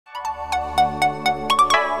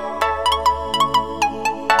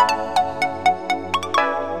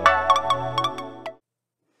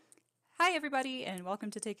welcome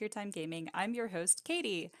to Take Your Time Gaming. I'm your host,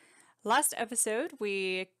 Katie. Last episode,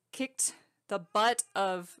 we kicked the butt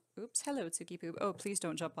of... Oops, hello, Tsuki Poop. Oh, please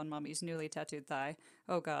don't jump on Mommy's newly tattooed thigh.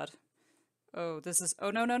 Oh, God. Oh, this is... Oh,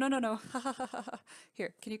 no, no, no, no, no.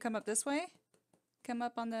 Here, can you come up this way? Come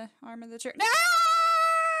up on the arm of the chair. No!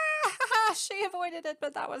 She avoided it,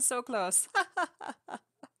 but that was so close.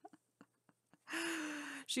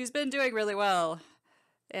 She's been doing really well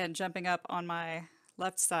and jumping up on my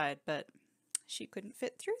left side, but she couldn't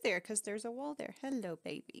fit through there because there's a wall there. Hello,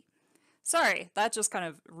 baby. Sorry, that just kind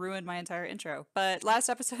of ruined my entire intro. But last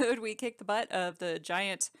episode, we kicked the butt of the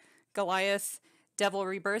giant Goliath devil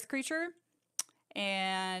rebirth creature.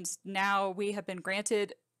 And now we have been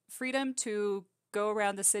granted freedom to go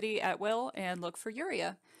around the city at will and look for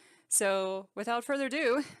Yuria. So without further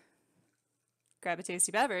ado, grab a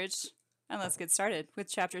tasty beverage and let's get started with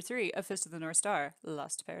Chapter 3 of Fist of the North Star,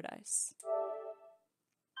 Lost Paradise.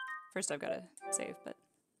 First I've got to save, but...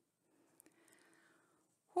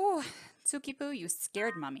 Whew, Tsuki-poo, you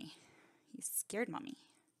scared Mommy. You scared Mommy.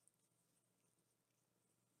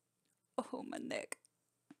 Oh, my neck.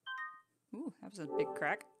 Ooh, that was a big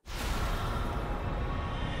crack.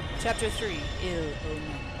 Chapter 3, Ill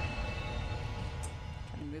Omen.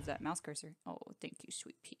 Trying to move that mouse cursor. Oh, thank you,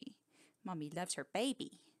 sweet pea. Mommy loves her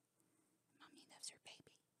baby. Mommy loves her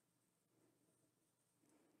baby.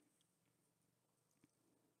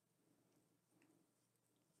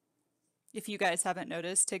 If you guys haven't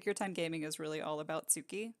noticed, Take Your Time Gaming is really all about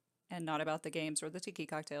Tsuki and not about the games or the tiki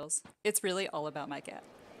cocktails. It's really all about my cat.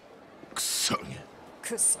 Kusa.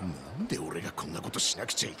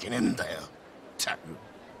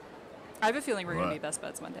 I have a feeling we're gonna be best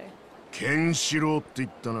buds one day. Kenshiroって言っ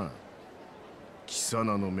たな。貴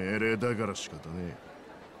様の命令だから仕方ね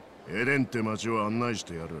え。エデンって町を案内し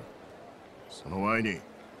てやる。その前に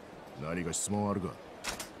何か質問あるか?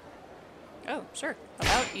 Oh, sure.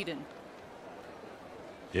 About Eden.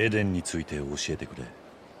 エデンについて教えてくれ。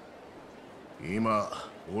今、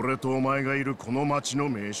俺とお前がいるこの町の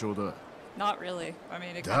名称だ。Not really. I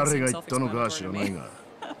mean, it kind of seems self-explanatory to me. 誰が言ったのか知らないが、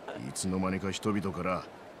いつの間にか人々から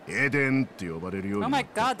エデンって呼ばれるようになっ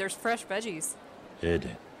た。Oh my God, there's fresh veggies. エ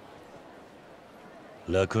デ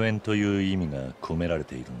ン。楽園という意味が込められ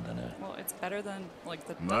ているんだな。Well, it's better than like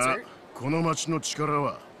the desert. まあ、この町の力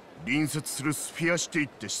は隣接するスフィアシティ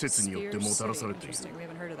って施設によってもたらされている。We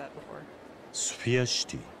haven't heard of that before. スフィアシ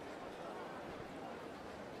ティ。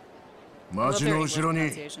町の後ろ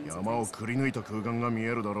に山をくり抜いた空間が見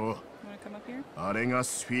えるだろう。あれが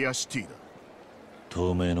スフィアシティだ。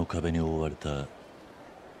透明の壁に覆われた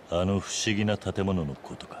あの不思議な建物の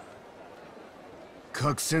ことか。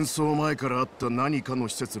核戦争前からあった何かの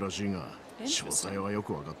施設らしいが、詳細はよ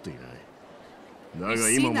く分かっていない。だが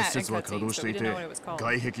今も施設は稼働していて、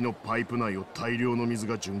外壁のパイプ内を大量の水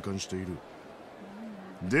が循環している。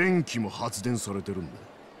電気も発電されてるんだ。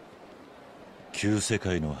旧世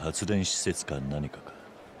界の発電施設か何かか。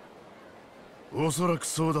おそらく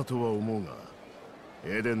そうだとは思うが、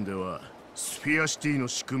エデンではスフィアシティの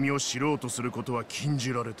仕組みを知ろうとすることは禁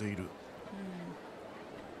じられている。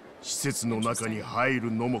施設の中に入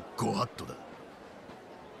るのもご法度だ。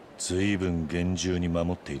随分厳重に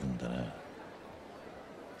守っているんだな。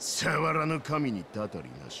触らぬ神にたた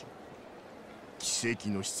りなし。奇跡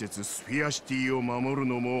の施設スフィアシティを守る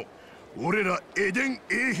のも俺らエデン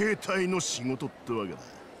衛兵隊の仕事ってわけだ。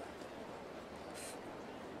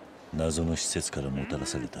謎の施設からもたら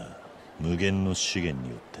された無限の資源に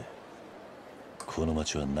よってこの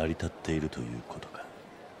町は成り立っているということか。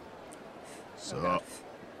さあ、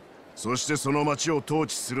そしてその町を統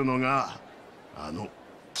治するのがあの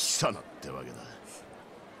キサナってわけだ。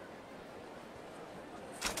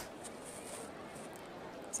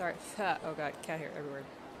Sorry. Oh God, cat hair everywhere.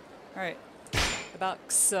 All right. About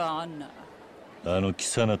Ksana. あのキ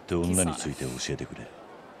サナって女について教えてくれ。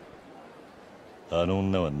あの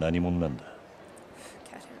女は何者なんだ。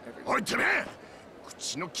おいてめえ、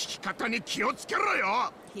口の利き方に気をつけろ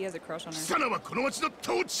よ。キサナはこの町の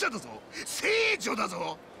統治者だぞ。聖女だ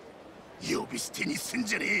ぞ。呼び捨てにすん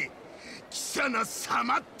じゃねえ。キサナ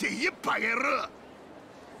様って言えバカ野郎。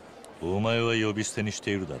お前は呼び捨てにして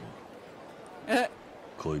いるだろう。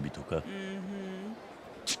恋人か。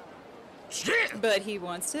But he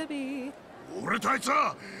wants to be. 俺とあいつ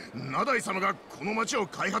はナダイ様がこの町を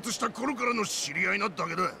開発した頃からの知り合いなだ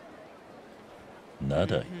けだ。ナ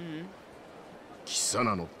ダイ？キサ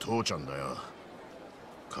ナの父ちゃんだよ。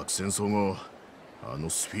核戦争後、あの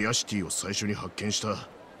スフィアシティを最初に発見した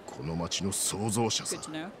この町の創造者さ。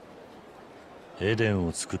エデン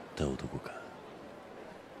を作った男か。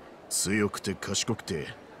強くて賢くて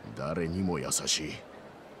誰にも優しい。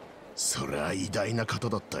そりゃ偉大な方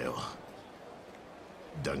だったよ。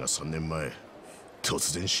だが3年前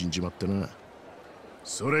突然死んじまってな。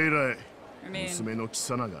それ以来 娘のキ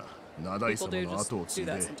サナがナダイ様の後を継い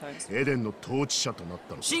でエデンの統治者となっ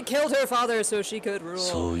たのさ。 She killed her father so she could rule.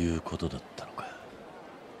 そういうことだったのか。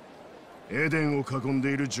エデンを囲ん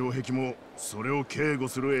でいる城壁もそれを警護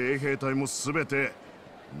する衛兵隊も全て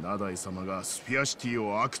ナダイ様がスフィアシティ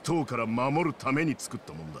を悪党から守るために作っ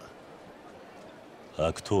たもんだ。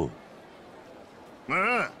悪党？あ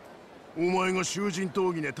あ、お前が囚人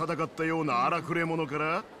闘技で戦ったような荒くれ者か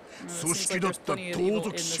ら組織だった盗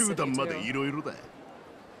賊集団までいろいろだ。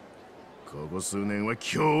ここ数年は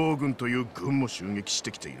強王軍という軍も襲撃し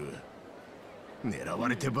てきている。狙わ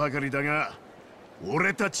れてばかりだが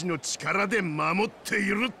俺たちの力で守ってい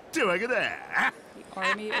るってわけだ。 The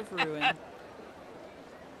Army of Ruin.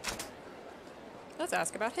 Let's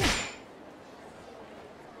ask about him.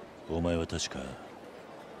 お前は確か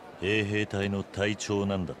衛兵隊の隊長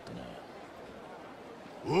なんだった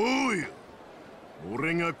な。おうよ、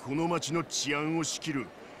俺がこの町の治安を仕切る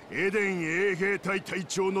エデン衛兵隊隊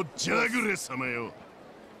長のジャグレ様よ。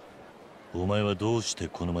お前はどうして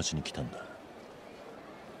この町に来たんだ？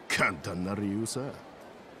簡単な理由さ。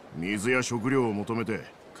水や食料を求めて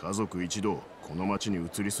家族一同この町に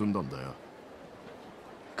移り住んだんだよ。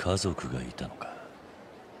家族がいたのか。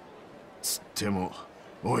つっても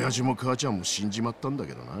親父も母ちゃんも死んじまったんだ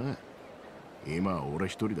けどな。今は俺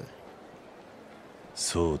一人だ。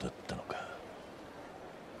そうだったのか。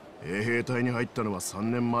衛兵隊に入ったのは3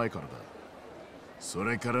年前からだ。そ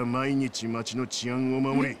れから毎日町の治安を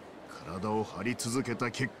守り体を張り続け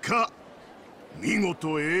た結果、見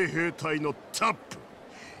事衛兵隊のトップ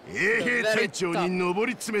衛兵隊長に上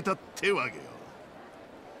り詰めたってわけよ。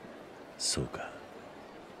そうか。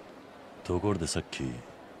ところでさっき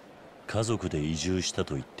家族で移住した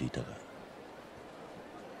と言っていたが、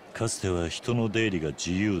かつては人の出入りが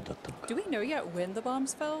自由だったのか。 Do we know yet when the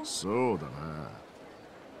bombs fell? そうだな。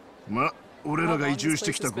ま、俺らが移住し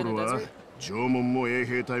てきた頃は城門も衛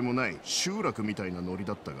兵隊もない集落みたいなノリ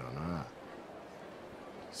だったからな。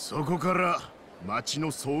そこから町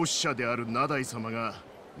の創始者であるナダイ様が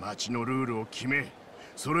町のルールを決め、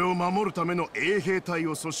それを守るための衛兵隊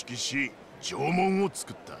を組織し城門を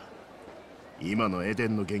作った。今のエデ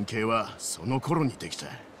ンの原型はその頃にできた。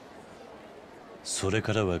それ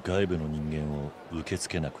からは外部の人間を受け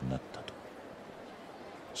付けなくなったと。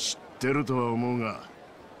知ってるとは思うが、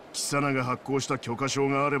キサナが発行した許可証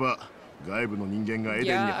があれば外部の人間がエ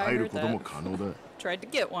デンに入ることも可能だ。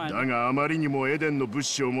だがあまりにもエデンの物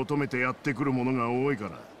資を求めてやってくる者が多いか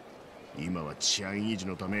ら、今は治安維持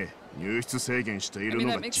のため入室制限している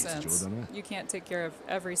のが実情だな。 You can't take care of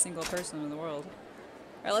every single person in the world.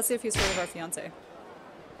 Alright, let's see if he's heard of our fiance.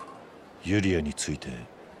 ユリアについて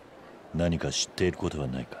何か知っていることは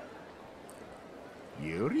ないか？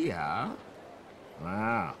ユリア？あ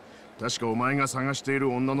あ、確かお前が探してい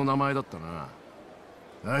る女の名前だったな。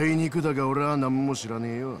あいにくだが俺は何も知ら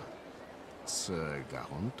ねえよ。つーか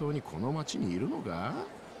本当にこの町にいるのか？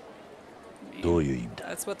どういう意味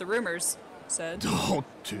だ？ That's what the rumors said. だっ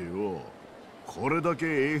てよ、これだけ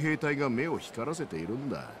衛兵隊が目を光らせているん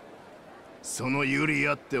だ。そのユリ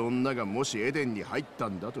アって女がもしエデンに入った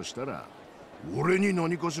んだとしたら、俺に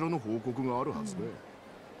何かしらの報告があるはずだ。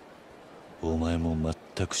お前も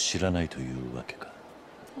全く知らないというわけか。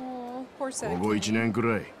Oh, poor ここ Tsuki. 1年く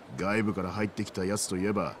らい外部から入ってきたやつとい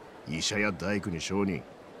えば医者や大工に商人、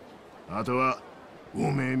あとは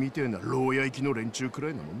おめえみてえな牢屋行きの連中くら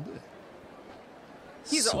いなもんだ。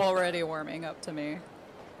 He's already warming up to me.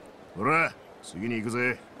 ほら次に行く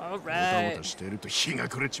ぜ。 All もたも right. たしていると日が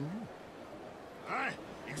暮れちまう。はい、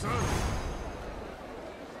行くぞ。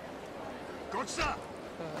こっちだ。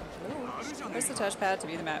 Where's the touchpad to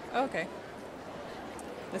view the map? Oh, okay.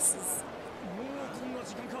 This is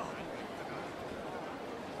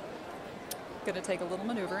gonna take a little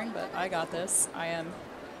maneuvering, but I got this. I am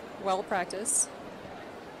well practiced.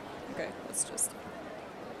 Okay, let's just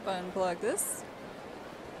unplug this.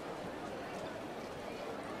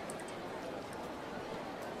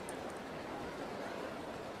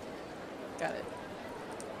 Got it.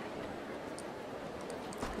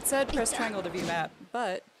 It said press triangle to view map,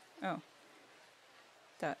 but oh,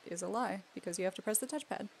 that is a lie because you have to press the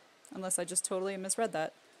touchpad. Unless I just totally misread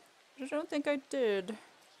that. I don't think I did.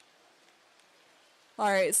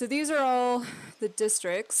 Alright, so these are all the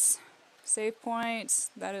districts. Save point,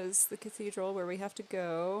 that is the cathedral where we have to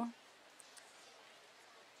go.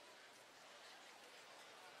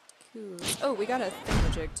 Cool. Oh, we got a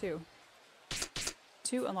thingamajig too.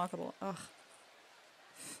 2 unlockable. Ugh.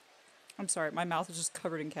 I'm sorry, my mouth is just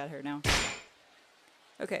covered in cat hair now.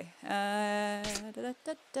 Okay.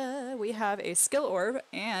 We have a skill orb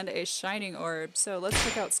and a shining orb. So let's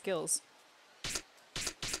check out skills.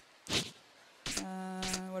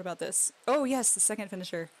 What about this? Oh yes, the second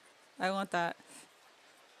finisher. I want that.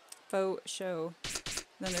 Faux show.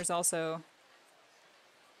 Then there's also...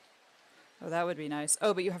 Oh, that would be nice.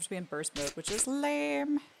 Oh, but you have to be in burst mode, which is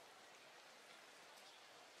lame.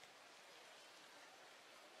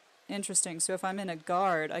 Interesting. So if I'm in a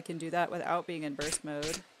guard, I can do that without being in burst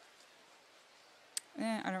mode.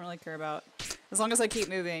 I don't really care about... As long as I keep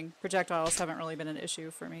moving, projectiles haven't really been an issue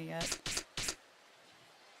for me yet.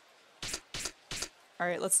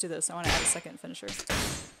 Alright, let's do this. I want to add a second finisher.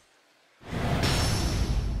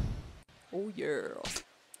 Oh yeah.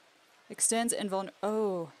 Extends invulnerability.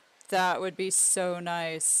 Oh, that would be so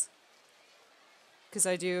nice. Because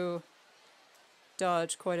I do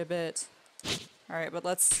dodge quite a bit. Alright, but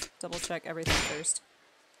let's double check everything first.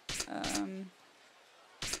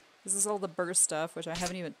 This is all the burst stuff, which I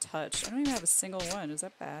haven't even touched. I don't even have a single one. Is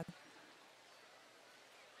that bad?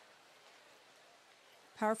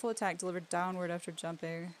 Powerful attack delivered downward after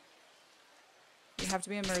jumping. You have to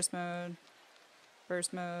be in burst mode.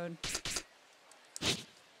 Burst mode.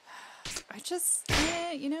 I just,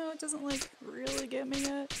 you know, it doesn't like really get me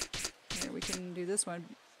yet. Here, we can do this one.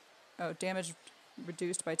 Oh, damage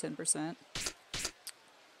reduced by 10%.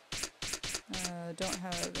 Don't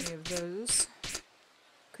have any of those.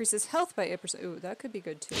 Increases health by 8%. Ooh, that could be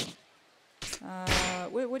good too.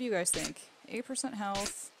 What do you guys think? 8%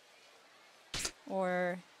 health.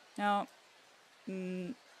 Or, no,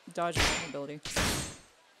 dodge and vulnerability.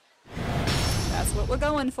 That's what we're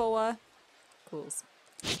going for. Cools.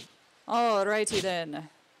 Alrighty then.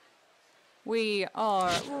 We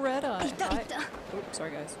are ready. Oh,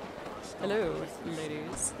 sorry guys. Hello,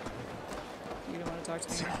 ladies. You don't want to talk to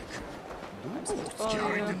me? I'm supposed to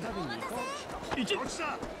follow you.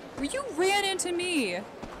 Well, you ran into me!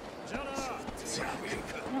 Come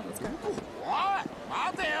on, let's go.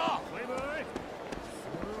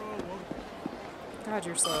 God,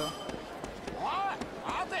 you're slow.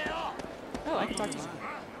 Oh, I can talk to you.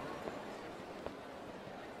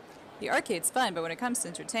 The arcade's fun, but when it comes to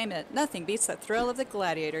entertainment, nothing beats the thrill of the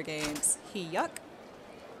gladiator games. Yuck.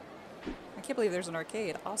 I can't believe there's an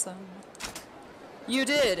arcade. Awesome. You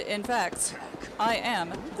did, in fact. I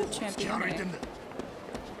am the champion.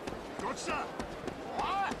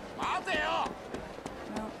 Well,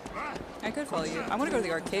 I could follow you. I want to go to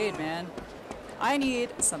the arcade, man. I need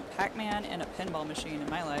some Pac-Man and a pinball machine in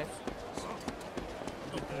my life.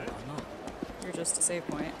 You're just a save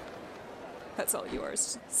point. That's all you are.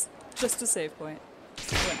 Just a save point.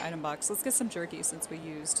 Oh, an item box. Let's get some jerky since we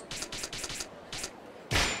used.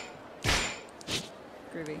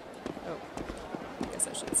 Groovy. Oh. I guess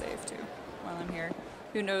I should save too while I'm here.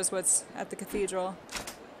 Who knows what's at the cathedral?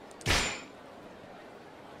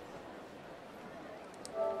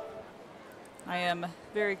 I am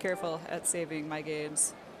very careful at saving my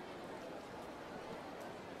games.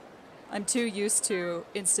 I'm too used to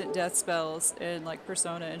instant death spells in like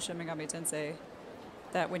Persona and Shin Megami Tensei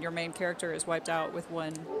that when your main character is wiped out with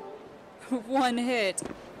one hit,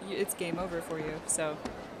 it's game over for you. So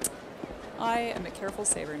I am a careful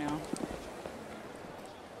saver now.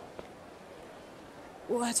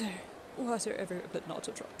 Water everywhere, but not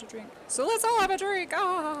a drop to drink. So let's all have a drink.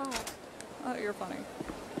 Ah, oh, you're funny.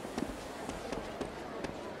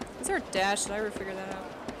 Is there a dash? Did I ever figure that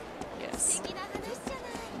out? Yes.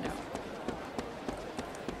 No.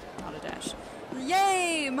 Not a dash.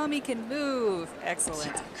 Yay! Mummy can move!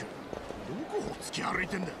 Excellent.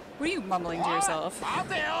 What are you mumbling to yourself?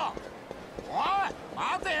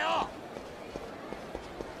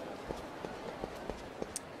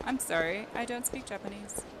 I'm sorry, I don't speak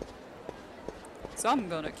Japanese. So I'm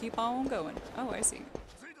gonna keep on going. Oh, I see.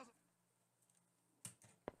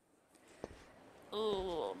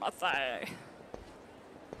 Oh, my thigh.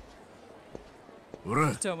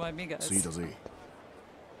 Don't mind me, guys. Where is here?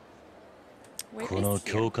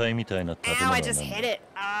 Ow, I just hit it.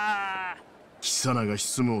 Ah. 貴様が執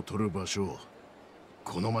務を取る場所、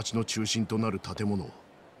この町の中心となる建物、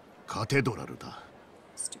カテドラルだ。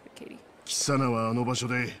貴様はあの場所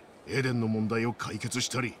でエデンの問題を解決し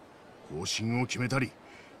たり、方針を決めたり、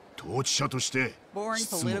統治者として執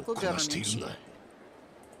務をこなしているんだ。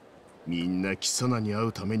みんな貴様に会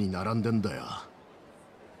うために並んでんだよ。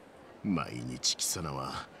毎日貴様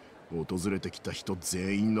は訪れてきた人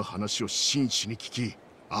全員の話を真摯に聞き、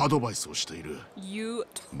アドバイスをしている。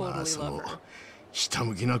まあそのひた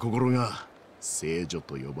むきな心が聖女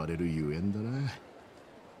と呼ばれるゆえんだな。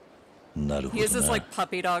He has this like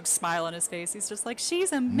puppy dog smile on his face. He's just like,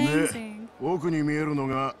 she's amazing. 奥に見えるの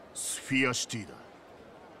がスフィアシティだ。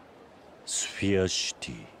スフィアシ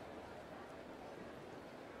ティ。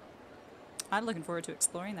I'm looking forward to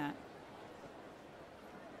exploring that.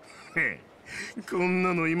 こん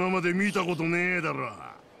なの今まで見たことねえだろ。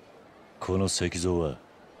この石像は？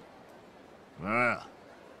ああ、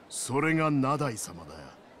それがナダイ様だよ。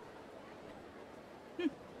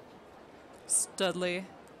Studley.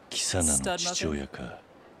 キサナの父親か。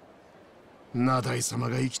ナダイ様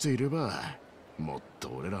が生きていればもっと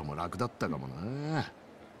俺らも楽だったかもな。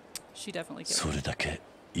She definitely killed そ him. れだけ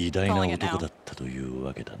偉大な男だったという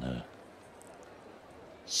わけだな。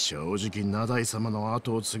正直ナダイ様の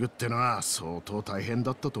後を継ぐってのは相当大変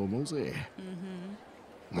だったと思うぜ。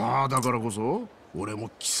まあだからこそ俺も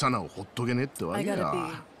キサナをほっとけねってわ I け gotta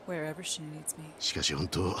や。 be wherever she needs me. しかし本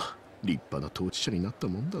当立派な統治者になった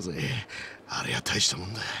もんだぜ。あれは大したも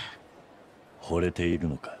んだ。惚れている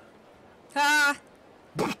のか。Ah!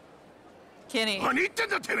 Kenny, 何言ってん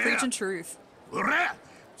だてめえ。 preaching truth. 俺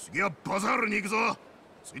次はバザールに行くぞ。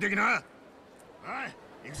ついてきな。は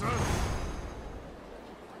い、行くぞ。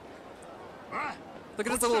Look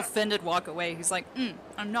at his little offended walk away. He's like,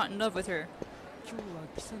 I'm not in love with her.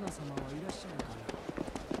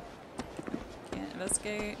 Can't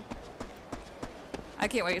investigate. I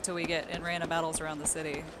can't wait until we get in random battles around the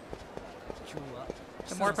city.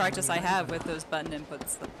 The more practice I have with those button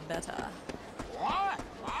inputs, the better.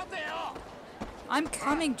 I'm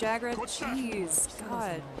coming, Jagre. Jeez,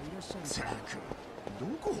 God. He's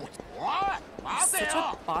such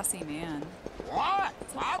a bossy man.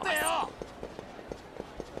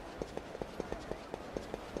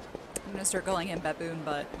 I'm gonna start calling him Baboon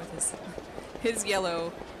Butt with his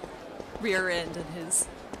yellow rear end and his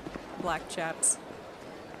black chaps.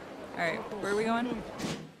 Alright, where are we going?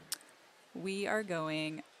 We are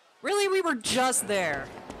going... Really? We were just there!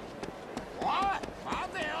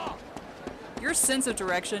 Your sense of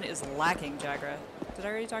direction is lacking, Jagre. Did I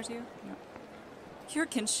already talk to you? No. You're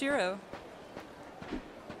Kenshiro.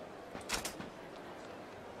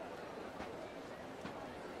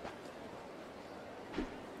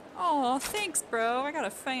 Oh, thanks, bro. I got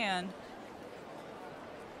a fan.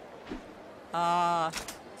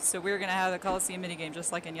 So we're gonna have the Coliseum minigame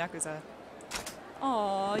just like in Yakuza.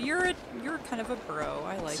 Aw, you're kind of a bro.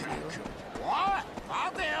 I like you.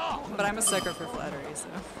 But I'm a sucker for flattery, so.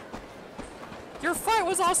 Your fight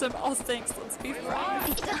was awesome! Oh, thanks. Let's be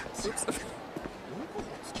friends. Oops.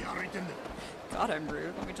 God, I'm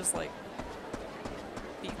rude. Let me just, like,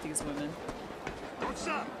 beat these women.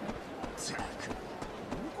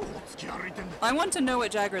 I want to know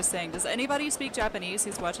what Jagre is saying. Does anybody speak Japanese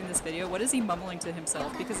who's watching this video? What is he mumbling to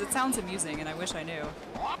himself? Because it sounds amusing and I wish I knew.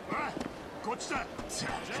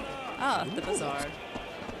 Ah, the bazaar.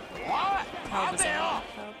 How bizarre.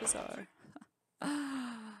 How bizarre.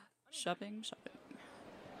 Shopping.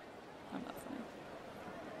 I'm not funny.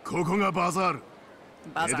 ここがバザール。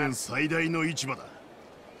バザール。エデン最大の市場だ。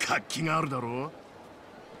活気があるだろう。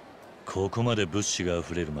ここまで物資が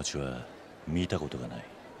溢れる街は見たことがない。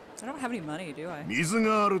I don't have any money, do I? 水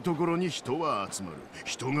があるところに人は集まる。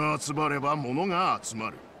人が集まれば物が集ま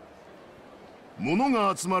る。物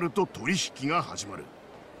が集まると取引が始まる。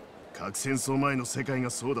核戦争前の世界が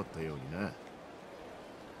そうだったようにな。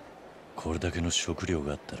これだけの食料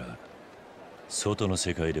があったら外の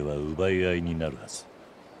世界では奪い合いになるはず。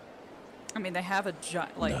I mean, they have a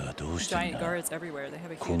giant guards everywhere. They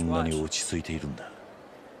have a こ huge んなに watch. 落ち着いているんだ。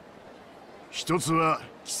一つは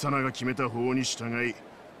貴様が決めた法に従い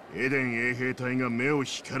エデン衛兵隊が目を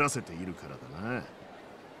光らせているからだな。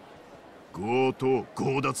強盗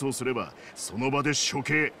強奪をすればその場で処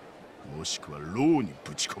刑もしくは牢に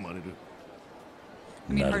ぶち込まれる。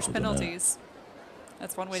 I mean, なる harsh ほどな。 penalties.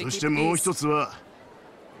 That's one way to そ keep して the もう peace. 一つは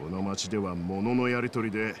この町では物のやり取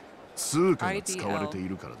りで通貨が使われてい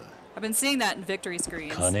るからだ。 I've been seeing that in victory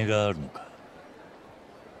screens. 金があるのか。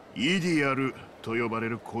イディアルと呼ばれ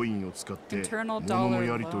るコインを使って Internal 物の dollar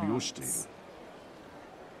やり取りをしている。 loans.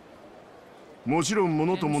 もちろん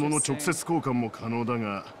物と物の直接交換も可能だ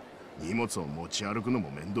が荷物を持ち歩くのも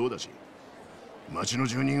面倒だし町の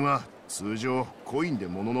住人は通常コインで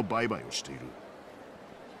物の売買をしている。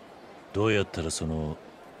どうやったらその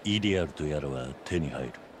イディアルとやらは手に入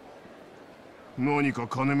る？何か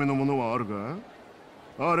金目のものはあるか？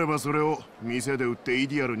あればそれを店で売ってイ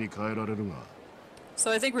ディアルに変えられるが。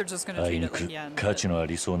 So I think we're just gonna あい treat に it く like yen. 価値 But のあ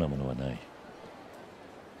りそうなものはない。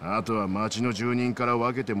あとは町の住人から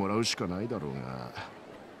分けてもらうしかないだろうが。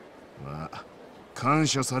まあ感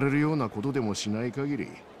謝されるようなことでもしない限り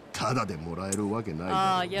ただでもらえるわけないだろ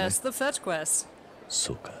Ah, うね。 yes, the fetch quest.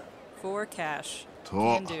 そうか。 For cash. と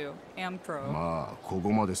Can do. Am pro. まあこ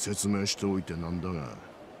こまで説明しておいてなんだが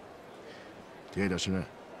手出しな。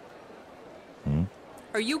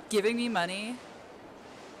Are you giving me money?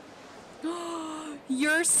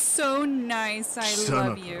 You're so nice. I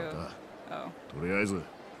love you. Oh.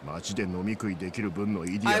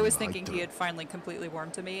 I was thinking he had finally completely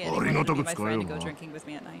warmed to me and he wanted to be my friend and go drinking with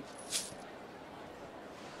me at night.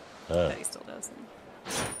 But he still does.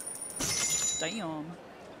 Damn.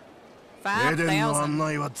 5,000. I'm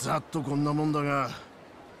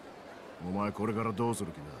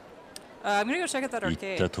gonna go check out that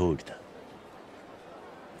arcade.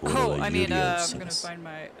 Oh, I mean, I'm gonna find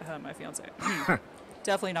my fiance.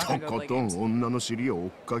 Definitely not gonna go play games.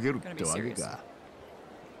 Gonna be serious.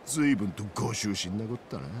 随分とご執心なこっ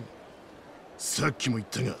たな。さっきも言っ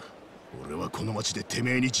たが、俺はこの町でて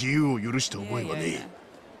めえに自由を許した覚えはね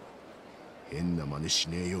え。変な真似し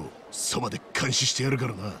ねえよう、そばで監視してやるか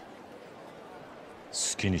らな。好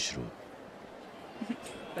きにしろ。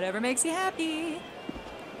Whatever makes you happy.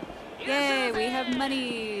 Yay, we have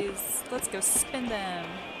monies. Let's go spend them.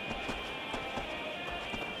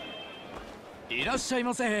 いらっしゃい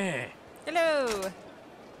ませ。Hello.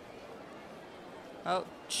 Oh,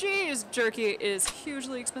 cheese jerky is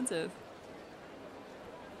hugely expensive.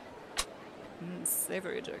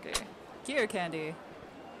 Savory jerky. Gear candy.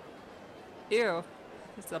 Ew,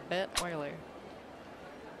 it's a bit oily.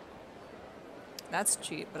 That's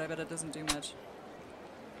cheap, but I bet it doesn't do much.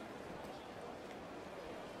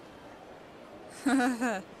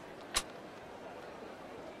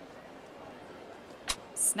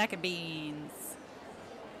 Snack and beans.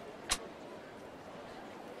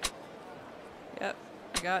 Yep,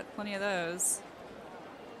 we got plenty of those.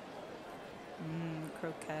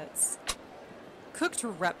 Croquettes. Cooked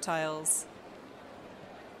reptiles.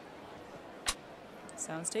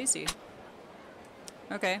 Sounds tasty.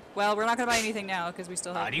 Okay, well, we're not gonna buy anything now because we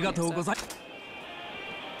still have plenty of stuff.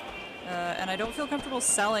 And I don't feel comfortable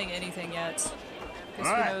selling anything yet. Because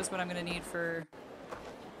who knows what I'm gonna need for...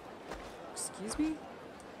 Excuse me?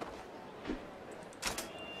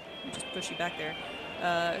 Let me just push you back there.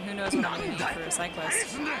 Who knows what I'm gonna need for a side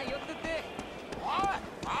quest.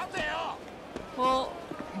 Well,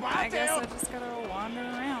 I guess I just gotta wander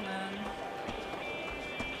around then.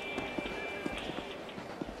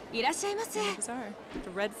 Bizarre. The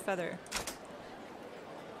red feather.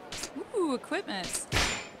 Ooh, equipment.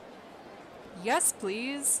 Yes,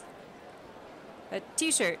 please. A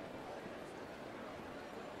t-shirt.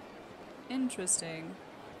 Interesting.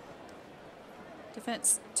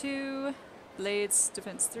 Defense 2, blades,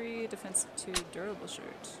 defense 3, defense 2, durable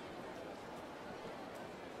shirt.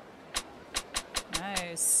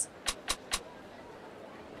 Nice.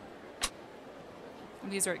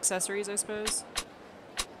 And these are accessories, I suppose.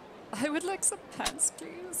 I would like some pants,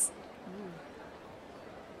 please. Ooh.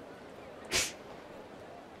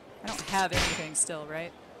 I don't have anything still,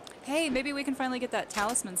 right? Hey, maybe we can finally get that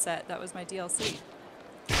talisman set. That was my DLC.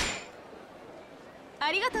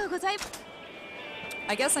 I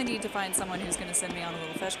guess I need to find someone who's going to send me on a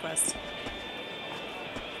little fetch quest.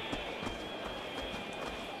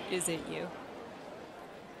 Is it you?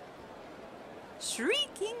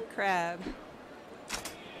 Shrieking crab.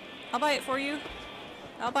 I'll buy it for you.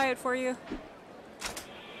 I'll buy it for you.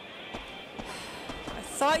 I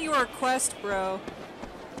thought you were a quest, bro.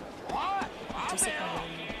 I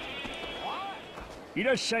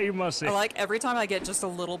like every time I get just a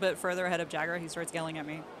little bit further ahead of Jagre, he starts yelling at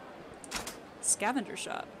me. Scavenger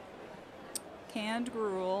shop. Canned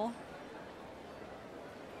gruel.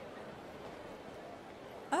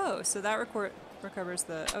 Oh, so that recovers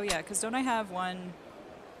the... Oh yeah, because don't I have one...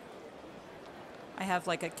 I have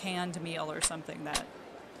like a canned meal or something that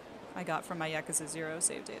I got from my Yakuza 0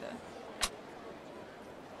 save data.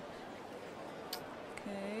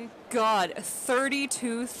 Okay. God,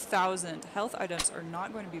 32,000. Health items are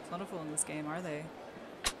not going to be plentiful in this game, are they?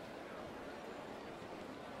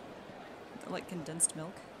 Like condensed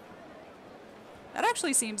milk. That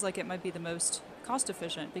actually seems like it might be the most cost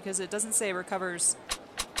efficient because it doesn't say recovers,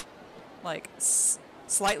 like,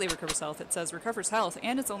 slightly recovers health. It says recovers health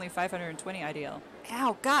and it's only 520 IDL.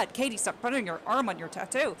 Ow, God, Katie, stop putting your arm on your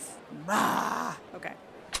tattoo. Ah, okay.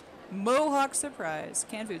 Mohawk surprise.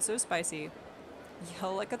 Canned food so spicy.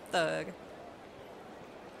 Yell like a thug.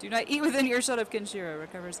 Do not eat within earshot of Kenshiro.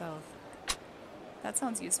 Recovers health. That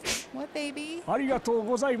sounds useful. What, baby?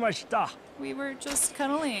 We were just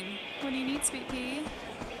cuddling. What do you need, sweet pea?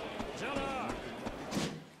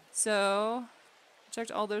 So,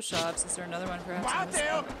 checked all those shops. Is there another one perhaps?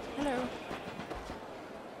 Hello.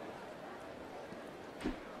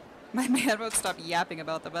 My man won't stop yapping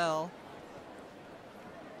about the bell.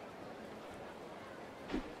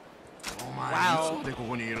 Wow.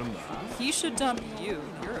 He should dump you.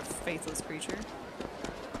 You're a faithless creature.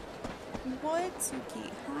 What,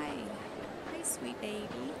 Tsuki? Hi. Hi, sweet baby.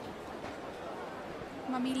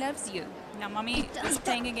 Mommy loves you. Now, Mommy is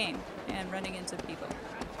playing a game and running into people.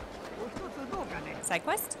 Side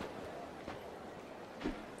quest?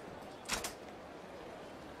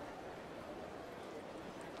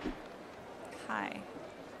 Hi.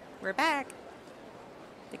 We're back.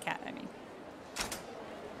 The cat, I mean.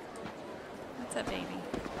 What's up, baby?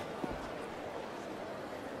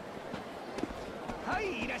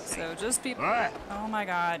 So just people. Oh my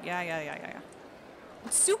god. Yeah.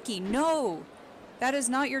 Tsuki, no! That is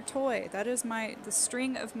not your toy. That is the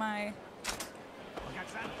string of my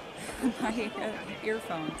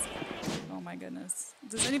earphones. Oh my goodness.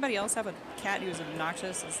 Does anybody else have a cat who is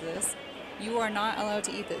obnoxious as this? You are not allowed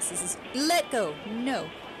to eat this. This is... Let go! No.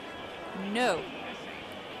 No.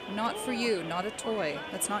 Not for you. Not a toy.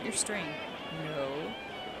 That's not your string. No.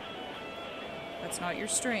 That's not your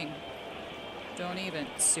string. Don't even.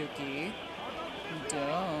 Tsuki.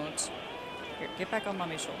 Don't. Here, get back on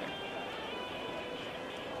Mommy's shoulder.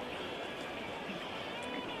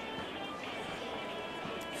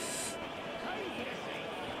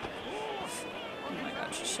 Oh my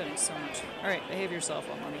god, she's shedding so much. Alright, behave yourself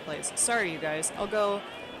while Mommy plays. Sorry, you guys. I'll go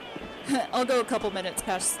a couple minutes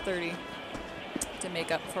past 30 to make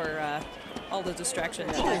up for all the distraction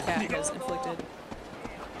that the cat has inflicted.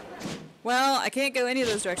 Well, I can't go any of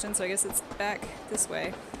those directions, so I guess it's back this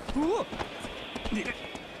way.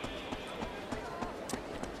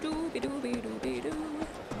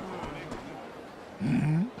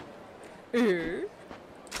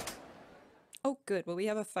 Oh, good. Will we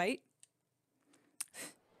have a fight?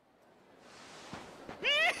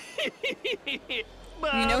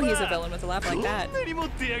 You know he's a villain with a laugh like that.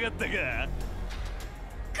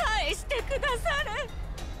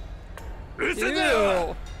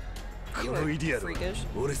 Ew. このイディアルは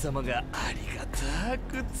俺様がありがた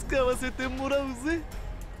く使わせてもらうぜ。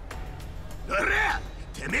おら、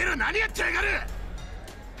てめえら何やってやがる。や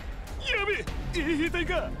べ、兵隊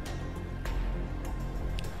か。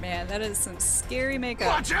Man, that is some scary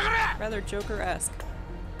makeup. Rather Joker-esque.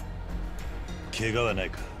 怪我はない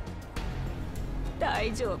か。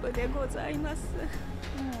大丈夫でございます。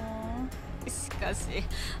しかし、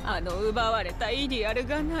奪われたイディアル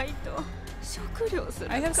がないと。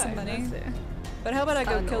I have some money, but how about I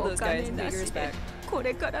go kill those guys and get yours back? こ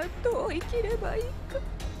れからどう生きればいいか。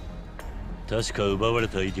確か奪われ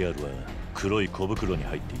たイディアルは黒い小袋に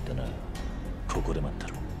入っていたな。ここで待っ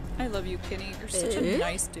てろ。I love you, Kenny. You're such a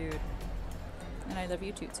nice dude. And I love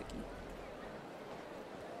you too, Tsuki.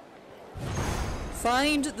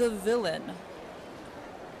 Find the villain.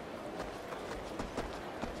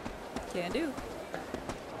 Can do.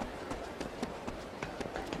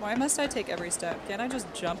 Why must I take every step? Can't I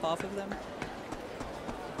just jump off of them?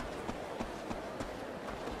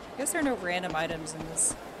 I guess there are no random items in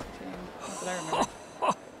this game. Not that I remember.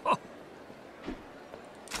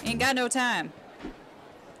 Ain't got no time.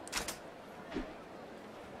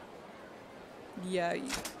 Yeah,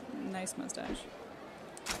 nice mustache.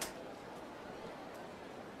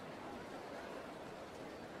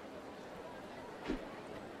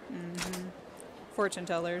 Fortune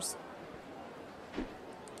tellers.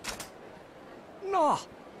 No.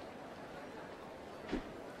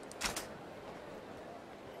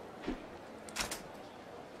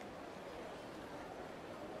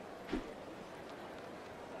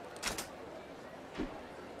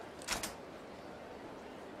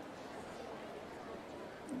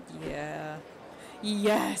 Yeah.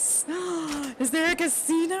 Yes! Is there a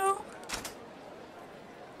casino?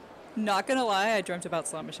 Not gonna lie, I dreamt about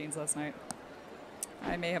slot machines last night.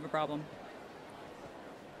 I may have a problem.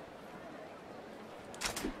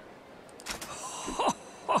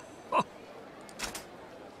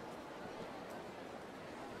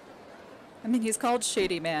 I mean, he's called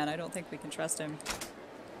Shady Man. I don't think we can trust him.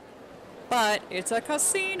 But it's a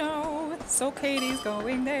casino, so Katie's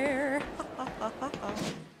going there.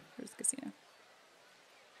 Where's the casino?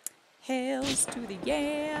 Hails to the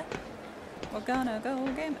yeah. We're gonna go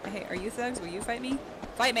game. Hey, are you thugs? Will you fight me?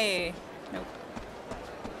 Fight me! Nope.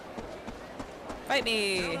 Fight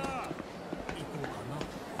me!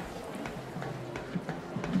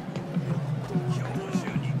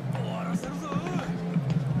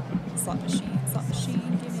 Slot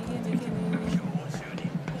machine, gimme.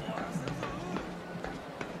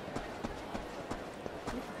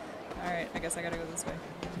 Alright, I guess I gotta go this way.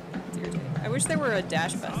 It's irritating. I wish there were a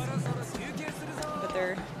dash button. But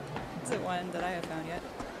there isn't one that I have found yet.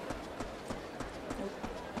 Nope.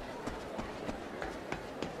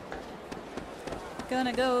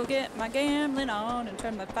 Gonna go get my gambling on and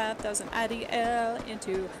turn my 5,000 IDL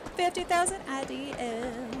into 50,000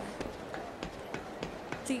 IDL.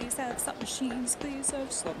 Please have slot machines. Please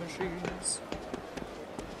have slot machines.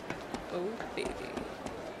 Oh, baby.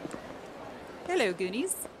 Hello,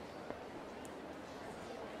 Goonies.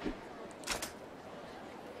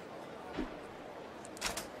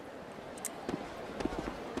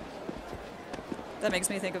 That makes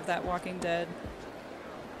me think of that Walking Dead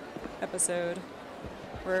episode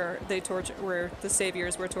where where the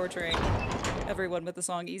saviors were torturing everyone with the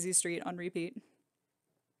song Easy Street on repeat.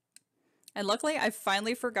 And luckily, I've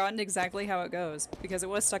finally forgotten exactly how it goes, because it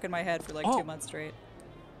was stuck in my head for like 2 months straight.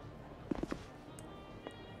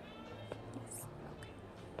 Yes. Okay.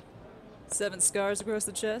 7 scars across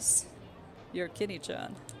the chest. You're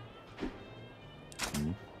Kinney-chan.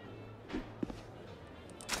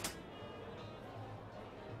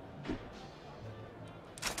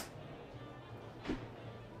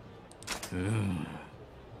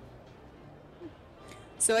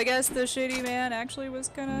 So I guess the shady man actually was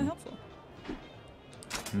kind of helpful.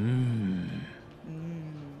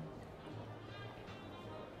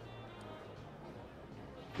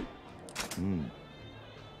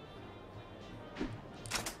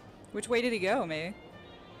 Which way did he go, May?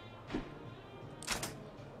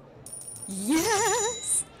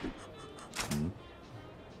 Yes!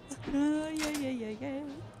 Oh, yeah.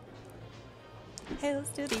 Hells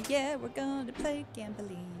to the yeah, we're gonna play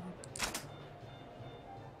gambling.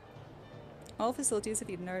 All facilities of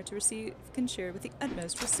Eden are to receive and share with the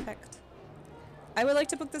utmost respect. I would like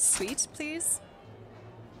to book the suite, please.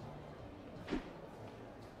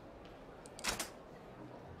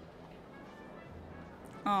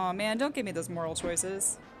 Aw, man, don't give me those moral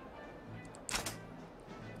choices.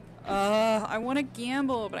 I want to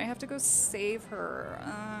gamble, but I have to go save her.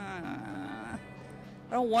 I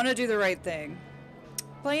don't want to do the right thing.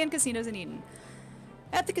 Play in casinos in Eden.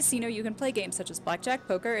 At the casino, you can play games such as blackjack,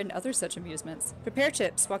 poker, and other such amusements. Prepare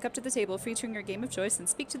chips, walk up to the table featuring your game of choice, and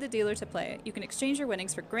speak to the dealer to play. You can exchange your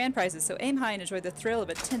winnings for grand prizes, so aim high and enjoy the thrill of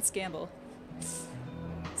a tense gamble.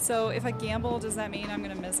 So if I gamble, does that mean I'm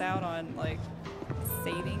gonna miss out on, like,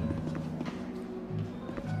 saving?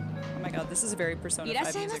 Oh my god, this is very Persona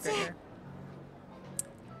 5 music right here.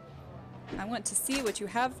 I want to see what you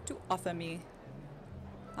have to offer me.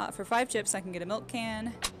 For 5 chips, I can get a milk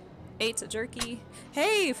can. 8's a jerky.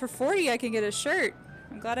 Hey, for 40 I can get a shirt.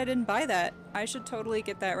 I'm glad I didn't buy that. I should totally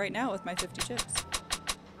get that right now with my 50 chips.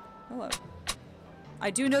 Hello. I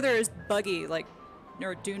do know there is buggy, like,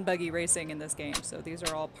 or dune buggy racing in this game, so these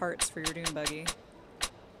are all parts for your dune buggy.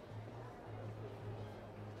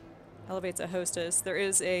 Elevates a hostess. There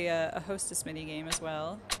is a hostess minigame as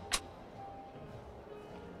well.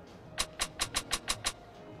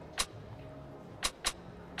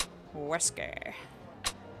 Whiskey.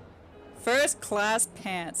 First class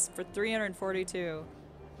pants for 342.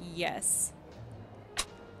 Yes.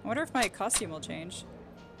 I wonder if my costume will change.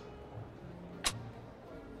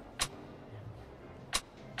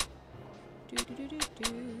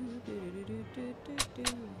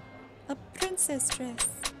 A princess dress.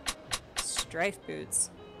 Strife boots.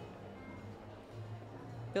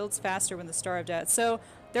 Builds faster when the Star of Death. So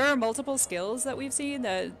there are multiple skills that we've seen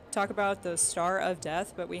that talk about the Star of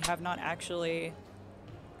Death, but we have not actually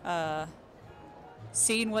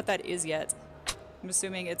seen what that is yet. I'm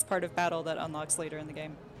assuming it's part of battle that unlocks later in the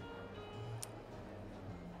game.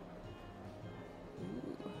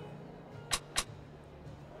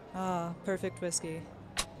 Ah, perfect whiskey.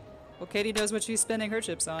 Well, Katie knows what she's spending her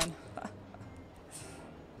chips on.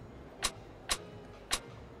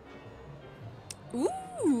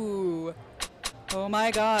 Ooh! Oh my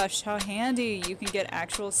gosh, how handy! You can get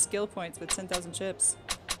actual skill points with 10,000 chips.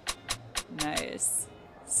 Nice.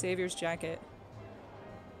 Savior's jacket.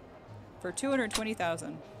 For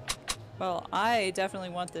 220,000. Well, I definitely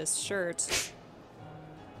want this shirt.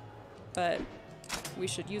 But we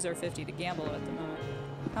should use our 50 to gamble at the moment.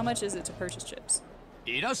 How much is it to purchase chips?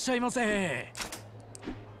 いらっしゃいませ。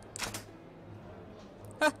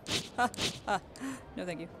 No,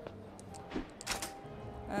 thank you.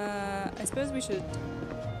 I suppose we should...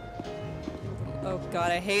 Oh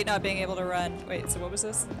god, I hate not being able to run. Wait, so what was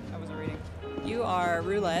this? I wasn't reading. You are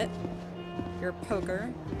roulette. You're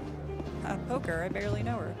poker. Poker? I barely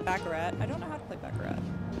know her. Baccarat. I don't know how to play Baccarat.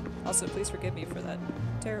 Also, please forgive me for that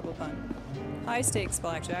terrible pun. High stakes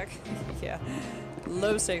blackjack. Yeah.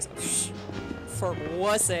 Low stakes. For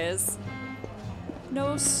wusses.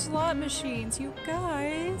 No slot machines, you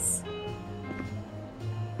guys.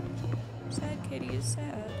 Sad Katie is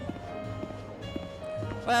sad.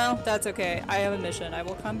 Well, that's okay. I have a mission. I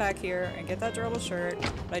will come back here and get that durable shirt.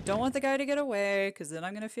 But I don't want the guy to get away, because then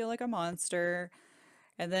I'm going to feel like a monster.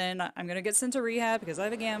 And then I'm going to get sent to rehab because I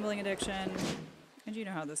have a gambling addiction. And you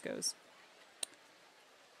know how this goes.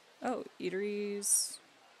 Oh, eateries.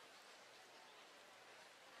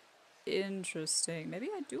 Interesting. Maybe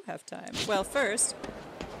I do have time. Well, first,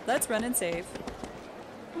 let's run and save.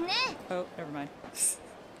 Oh, never mind.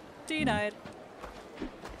 Denied.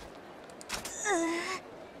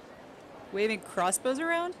 Waving crossbows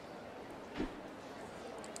around?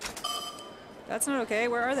 That's not okay.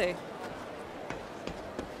 Where are they?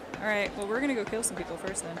 Alright, well, we're gonna go kill some people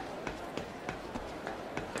first then.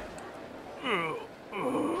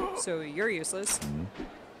 So you're useless.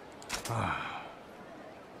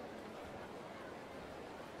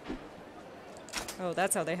 Oh,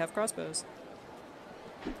 that's how they have crossbows.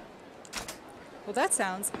 Well, that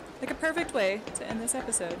sounds like a perfect way to end this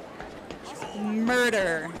episode.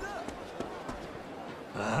 Murder!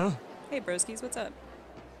 Hey, broskies, what's up?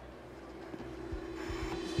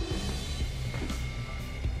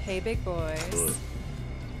 Hey, big boys.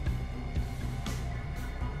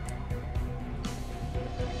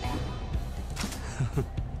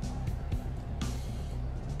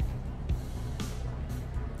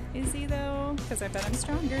 Is he though? Because I bet I'm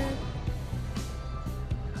stronger.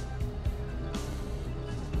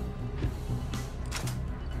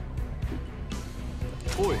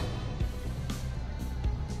 Oi.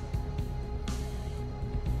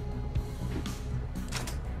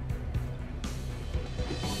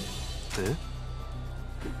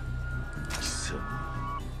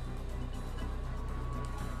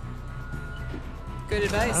 Good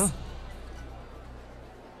advice.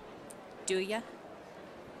 Do ya?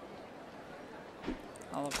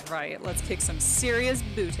 Alright, let's kick some serious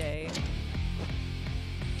booty.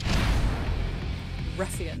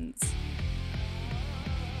 Ruffians.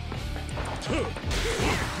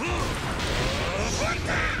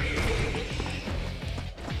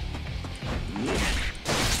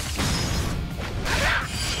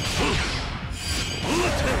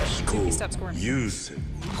 Tsuki, stop squirming.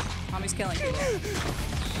 Mommy's killing people.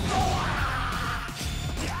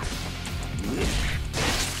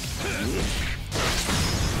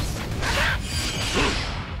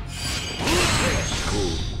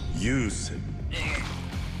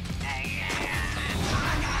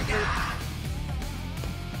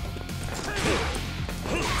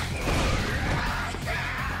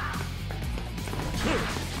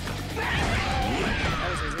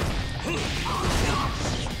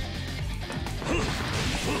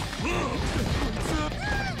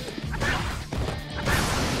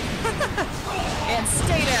 And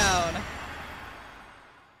stay down.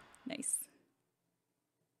 Nice.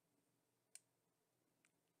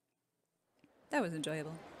 That was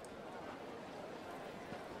enjoyable.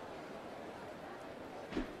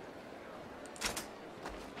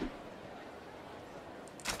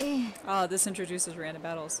 Oh, this introduces random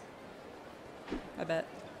battles. I bet.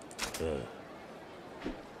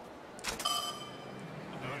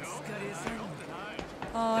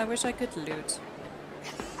 Oh, I wish I could loot.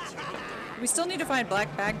 We still need to find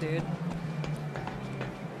Black Bag Dude.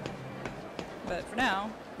 But for now,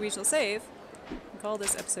 we shall save and call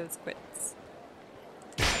this episode quits.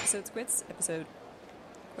 Episode quits, episode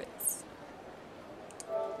quits.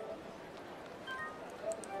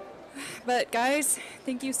 But guys,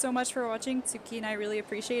 thank you so much for watching. Tsuki and I really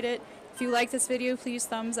appreciate it. If you like this video, please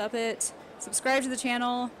thumbs up it. Subscribe to the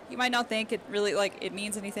channel. You might not think it really it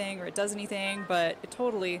means anything or it does anything, but it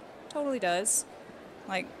totally does.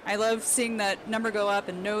 Like, I love seeing that number go up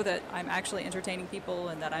and know that I'm actually entertaining people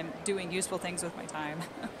and that I'm doing useful things with my time.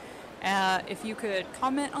 If you could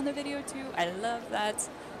comment on the video too, I love that.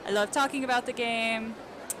 I love talking about the game.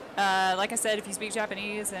 Like I said, if you speak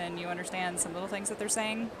Japanese and you understand some little things that they're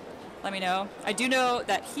saying, let me know. I do know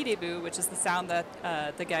that hidebu, which is the sound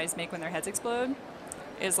that the guys make when their heads explode,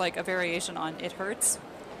 is like a variation on it hurts.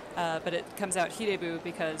 But it comes out hidebu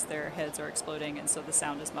because their heads are exploding and so the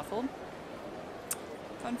sound is muffled.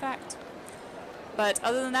 Fun fact. But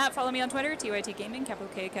other than that, follow me on Twitter, TYT Gaming, capital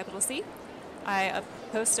K, capital C. I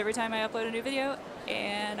post every time I upload a new video,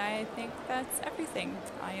 and I think that's everything.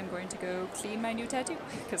 I am going to go clean my new tattoo,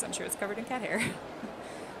 because I'm sure it's covered in cat hair.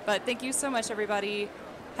 But thank you so much, everybody.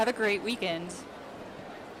 Have a great weekend,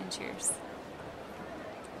 and cheers.